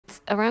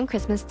around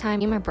Christmas time,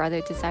 me and my brother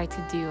decided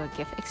to do a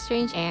gift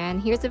exchange,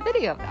 and here's a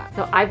video of that.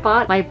 So I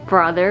bought my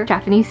brother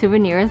Japanese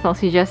souvenirs,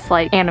 mostly just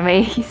like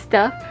anime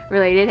stuff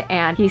related,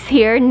 and he's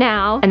here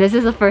now, and this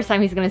is the first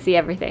time he's gonna see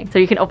everything. So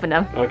you can open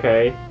them.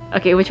 Okay.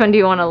 Okay, which one do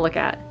you want to look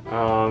at?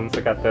 Let's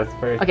look at this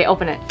first. Okay,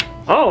 open it.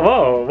 Oh,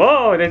 whoa,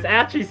 whoa, there's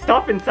actually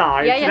stuff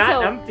inside. Yeah, it's yeah, not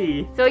so-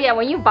 empty. So yeah,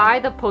 when you buy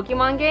the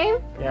Pokemon game,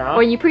 Yeah.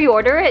 when you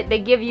pre-order it, they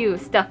give you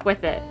stuff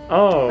with it.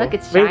 Oh. Look,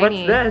 it's Wait,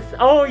 shiny. what's this?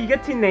 Oh, you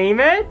get to name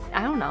it?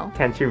 I don't know.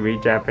 Can't you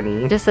read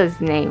Japanese? It just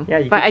says name. Yeah,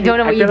 you but get I don't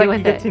know what you feel do like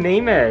with you it. get to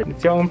name it.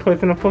 It's your own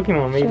personal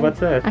Pokemon. Wait, Sure. what's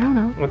this? I don't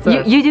know. What's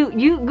You this?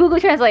 you Google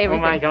Translate Oh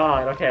everything. my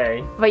god,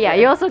 okay. But yeah,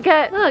 you also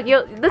get, look,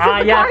 this is the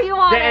car you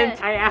wanted.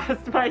 I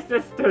asked my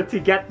sister to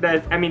get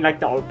this. I mean, like,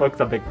 the art book's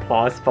a big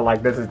plus, but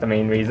like, this is the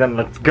main reason.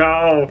 Let's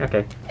go.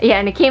 Okay. Yeah,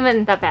 and it came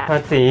in that bag.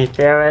 Let's see.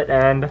 Carrot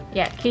and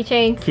Yeah,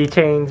 keychains.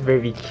 keychains.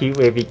 Very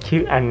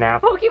cute. And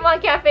nap.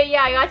 Pokemon Cafe,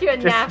 yeah, I got you a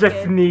napkin.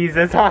 Just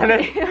sneezes on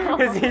it. Ew.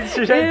 'Cause he's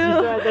just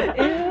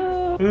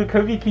Ew. Ooh,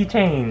 Kirby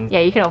keychains. Yeah,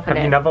 you can open Have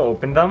it. you never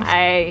opened them?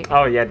 I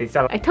Oh yeah, they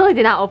sell. totally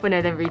did not open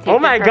it and retake it Oh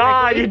my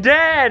god, perfectly. you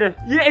did!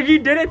 Yeah, if you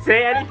didn't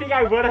say anything,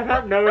 I would have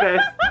not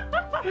noticed.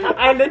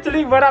 I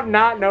literally would have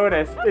not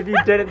noticed if you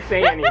didn't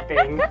say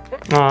anything.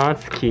 Aw,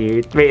 that's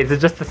cute. Wait, is it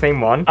just the same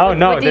one? Oh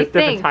no, What do you there's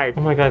different think? types.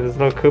 Oh my god, there's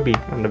no Kirby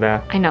on the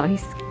back. I know,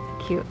 he's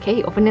cute.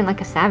 Okay, open it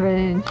like a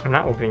savage. I'm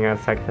not opening it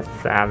like a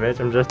savage.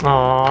 I'm just,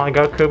 aw, I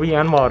got Kirby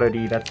and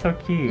Waterdeep. That's so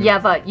cute. Yeah,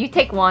 but you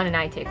take one and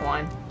I take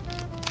one.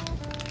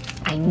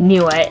 I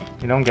knew it.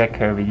 You don't get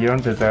Kirby. You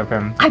don't deserve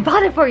him. I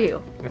bought it for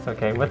you. It's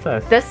okay. What's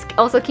this? This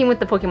also came with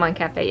the Pokemon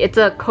Cafe. It's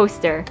a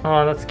coaster.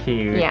 Oh, that's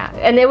cute. Yeah,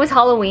 and it was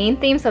Halloween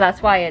themed, so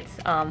that's why it's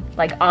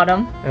like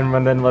autumn.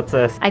 And then what's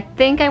this? I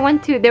think I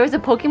went to, there was a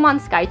Pokemon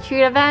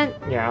Skytree event,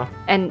 Yeah.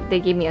 and they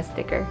gave me a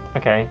sticker.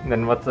 Okay.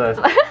 Then what's this?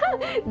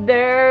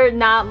 They're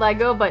not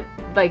Lego, but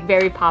like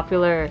very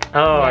popular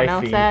Oh, I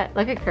Nano see. set.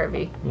 Look at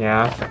Kirby.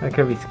 Yeah, that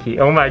Kirby's cute.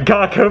 Oh my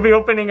god, Kirby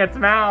opening its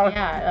mouth.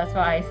 Yeah, that's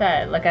what I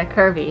said. Look at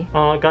Kirby.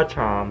 Oh,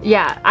 Garchomp.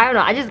 Yeah, I don't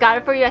know. I just got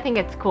it for you. I think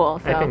it's cool.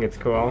 So I think it's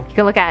cool. you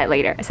can look at it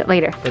later. I said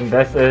later. And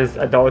this is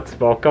Adults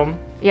Welcome,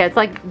 Yeah, it's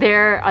like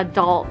their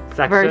adult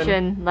Section.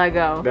 version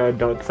Lego. the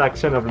adult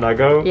section of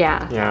Lego.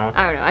 Yeah. Yeah.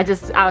 I don't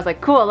know. I was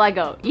like, cool,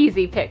 Lego,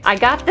 easy pick. I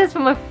got this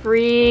from a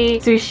free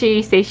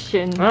sushi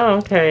station Oh,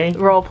 okay.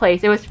 role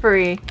place. It was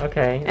free.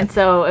 Okay. And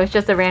so it was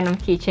just a random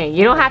keychain.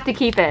 You don't have to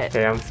keep it.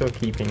 Okay, I'm still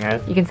keeping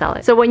it. You can sell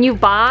it. So when you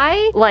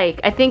buy, like,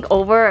 I think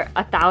over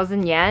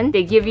 1,000 yen,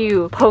 they give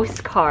you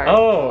postcards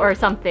Oh. or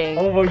something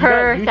Oh, well,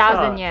 per you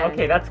 1,000 yen.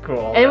 Okay, that's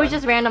cool. And it was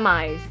just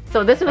randomized.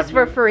 So this was Have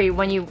for you-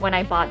 free when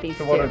I bought these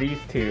So two. what are these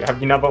two?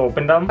 Have you never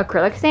opened them?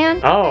 Acrylic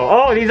sand?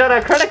 Oh, these are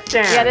the acrylic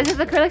stands. Yeah, this is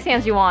acrylic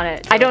sands you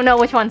wanted. I don't know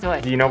which one's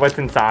which. Do you know what's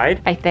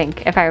inside? I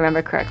think, if I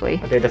remember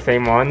correctly. Are they the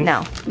same ones?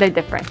 No, they're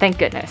different. Thank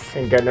goodness.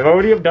 Thank goodness. What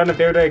would you have done if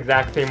they were the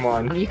exact same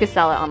one? You could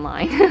sell it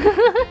online.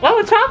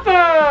 Oh,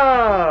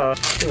 Chopper!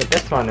 See what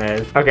this one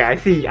is. Okay, I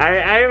see.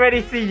 I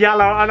already see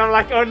yellow, and I'm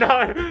like, oh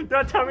no!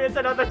 Don't tell me it's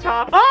another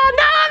Chopper. Oh,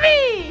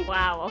 Nami!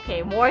 Wow,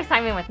 okay, more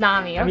excitement with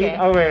Nami, Can we- okay.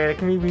 oh wait,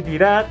 can we redo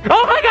that?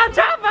 Oh my god,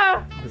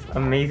 Chopper! This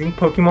amazing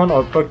Pokemon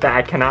art book that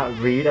I cannot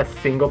read a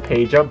single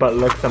page of, but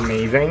looks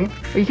amazing.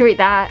 You can read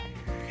that.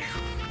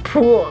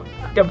 Cool.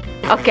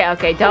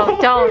 Okay,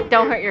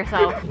 don't hurt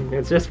yourself.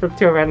 Let's just flip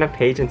to a random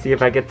page and see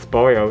if I get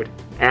spoiled.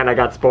 And I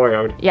got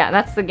spoiled. Yeah,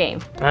 that's the game.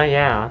 Oh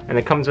yeah, and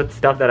it comes with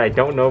stuff that I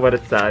don't know what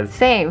it says.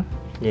 Same.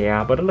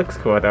 Yeah, but it looks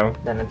cool though.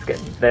 Then let's get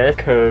this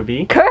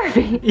Kirby.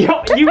 Kirby!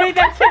 Yo, you made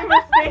that same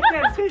mistake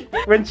as me.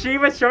 When she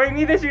was showing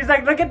me this, she was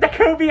like, look at the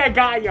Kirby I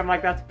got you. I'm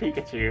like, that's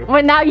Pikachu.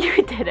 Well, now you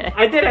did it.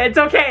 I did it, it's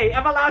okay.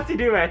 I'm allowed to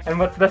do it. And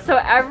what's this? So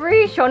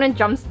every Shonen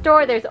Jump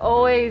store, there's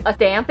always a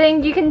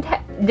stamping you can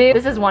do.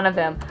 This is one of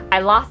them. I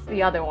lost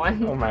the other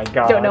one. Oh my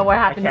god. Don't know what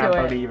happened to I it.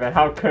 can't believe it.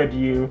 How could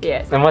you?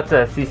 Yes. And what's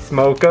this? See,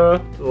 Smoker,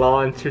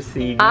 Launch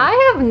Receive.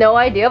 I have no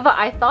idea, but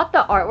I thought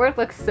the artwork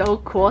looked so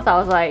cool, so I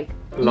was like,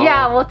 Lol.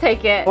 yeah, we'll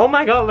take it. Oh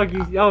my god, look,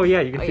 oh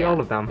yeah, you can Oh, see yeah. all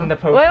of them. And the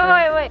Wait,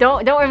 poster. wait.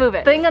 Don't remove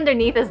it. Thing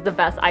underneath is the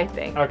best, I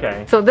think.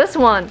 Okay. So this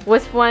one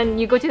was when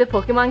you go to the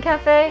Pokemon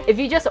Cafe. If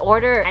you just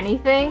order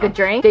anything, a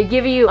drink, they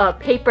give you a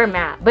paper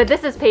mat. But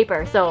this is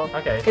paper, so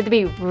Okay. you have to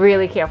be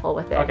really careful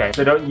with it. Okay,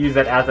 so don't use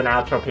it as an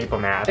actual paper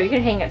mat. So you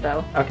can hang it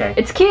though. Okay.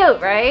 It's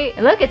cute, right?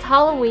 And look, it's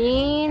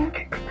Halloween.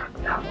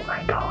 Oh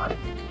my god.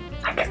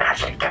 I can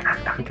actually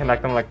connect them. You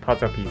connect them like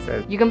puzzle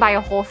pieces. You can buy a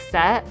whole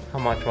set. How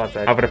much was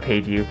it? I would have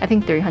paid you. I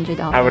think $300.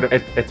 I would have,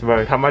 it's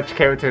worth. How much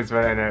characters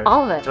were in it?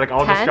 All of it. Like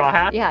all the 10? straw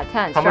hats? Yeah,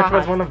 10. How straw much was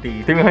hats. one of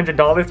these?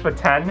 $300 for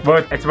 10?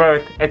 Worth. It's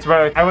worth. It's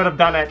worth. I would have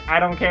done it. I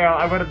don't care.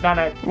 I would have done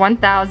it.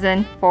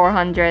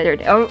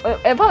 1,430. Oh,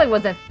 it probably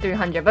wasn't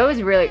 300, but it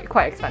was really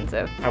quite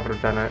expensive. I would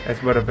have done it.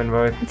 It would have been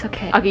worth. It's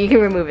okay. Okay, you can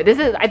remove it.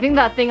 I think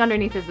that thing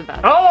underneath is the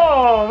best.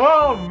 Oh,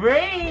 whoa,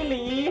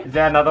 really? Is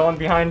there another one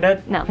behind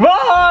it? No.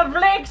 Whoa,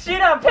 blank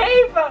sheet of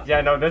paper!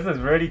 Yeah, no, this is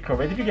really cool.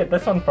 Where did you get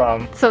this one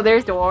from? So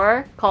there's a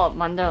store called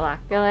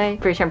Mandarlakville.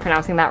 Pretty sure I'm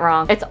pronouncing that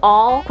wrong. It's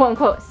all quote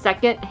unquote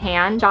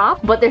second-hand shop,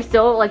 but they're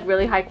still like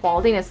really high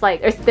quality. And it's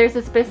like there's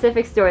a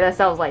specific store that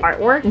sells like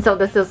artwork, and so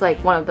this is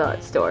like one of the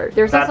stores.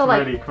 There's That's also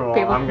like really cool.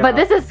 but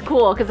this is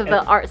cool because of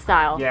the art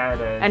style. Yeah,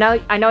 it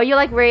is. I know you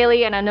like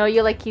Rayleigh, and I know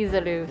you like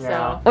Kizaru. Yeah.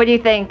 So what do you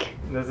think?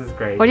 This is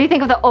great. What do you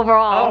think of the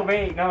overall? Oh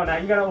wait, no, now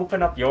you gotta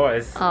open up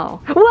yours.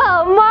 Oh.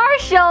 Whoa,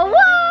 Marshall,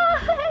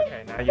 what?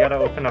 Okay, now you gotta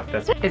open up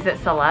this. Is it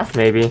Celeste?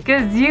 Maybe.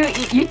 Because you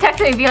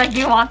texted me and be like, do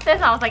you want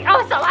this? I was like,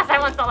 oh, Celeste, I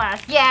want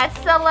Celeste. Yes,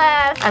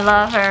 Celeste. I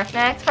love her.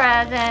 Next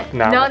present.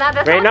 No, not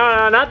this one. Wait,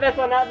 no, not this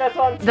one, not this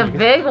one. The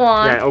big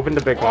one. Yeah, open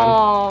the big one.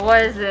 Oh,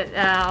 what is it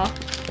now?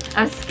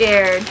 I'm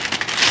scared.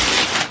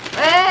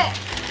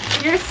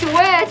 Your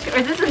Switch, or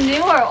is this a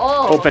new or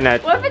old? Open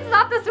it. What if it's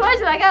not the Switch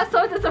and I got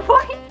so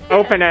disappointed?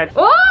 Open it.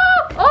 Oh!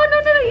 Oh no,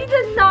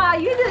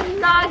 you did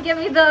not give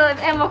me the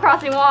Animal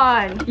Crossing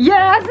one.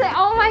 Yes,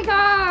 oh my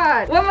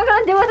god. What am I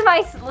gonna do with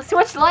my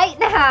Switch Lite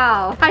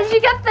now? How did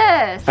you get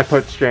this? I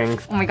put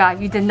strings. Oh my god,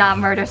 you did not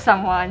murder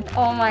someone.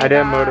 Oh my god. I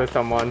didn't murder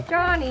someone.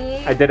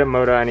 Johnny. I didn't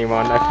murder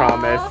anyone, I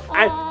promise.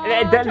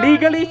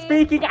 Legally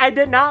speaking, I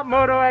did not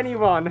murder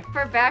anyone.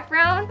 For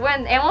background,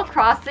 when Animal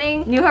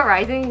Crossing New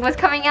Horizons was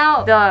coming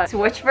out, the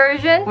Switch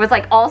version was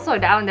like also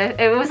down there.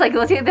 It was like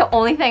literally the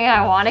only thing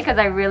I wanted because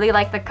I really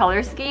like the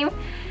color scheme.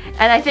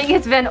 And I think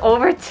it's been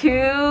over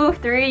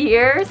 2-3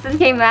 years since it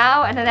came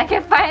out, and then I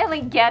can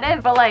finally get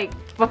it. But like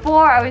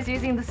before, I was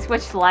using the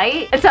Switch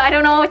Lite, and so I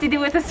don't know what to do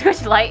with the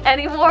Switch Lite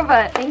anymore.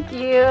 But thank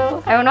you.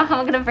 I don't know how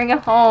I'm gonna bring it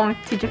home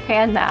to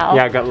Japan now.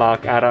 Yeah, good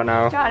luck. I don't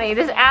know. Johnny,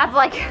 this adds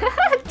like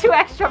 2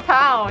 extra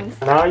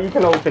pounds. Now you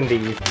can open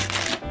these.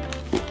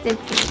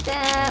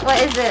 What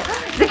is it?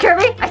 Is it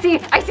Kirby? I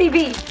see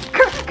B.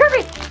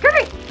 Kirby.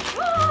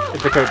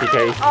 It's a Kirby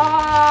case.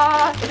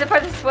 Oh, is it for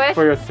the Switch?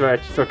 For your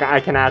Switch, so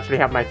I can actually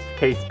have my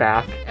case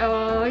back.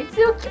 Oh, it's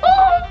so cute.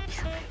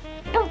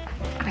 Oh,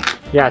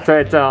 yeah, so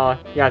it's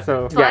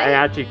I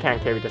actually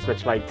can't carry the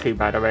Switch Lite too,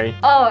 by the way.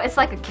 oh, it's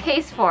like a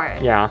case for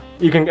it. Yeah,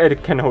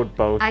 it can hold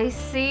both. I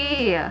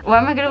see. What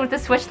am I gonna do with the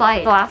Switch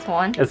Lite? The last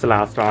one. It's the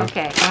last one.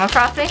 Okay, Animal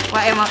Crossing.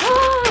 What am I?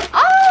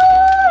 Oh,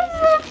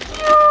 so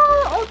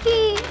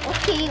cute.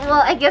 Okay.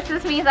 Well, I guess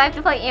this means I have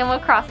to play Animal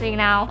Crossing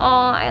now.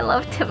 Oh, I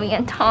love Timmy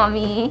and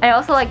Tommy. I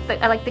also like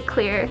the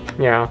clear.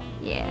 Yeah.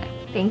 Yeah.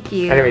 Thank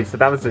you. Anyway, so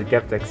that was the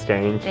gift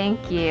exchange.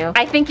 Thank you.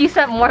 I think you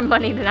spent more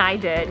money than I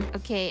did.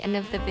 Okay, end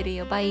of the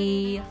video.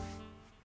 Bye.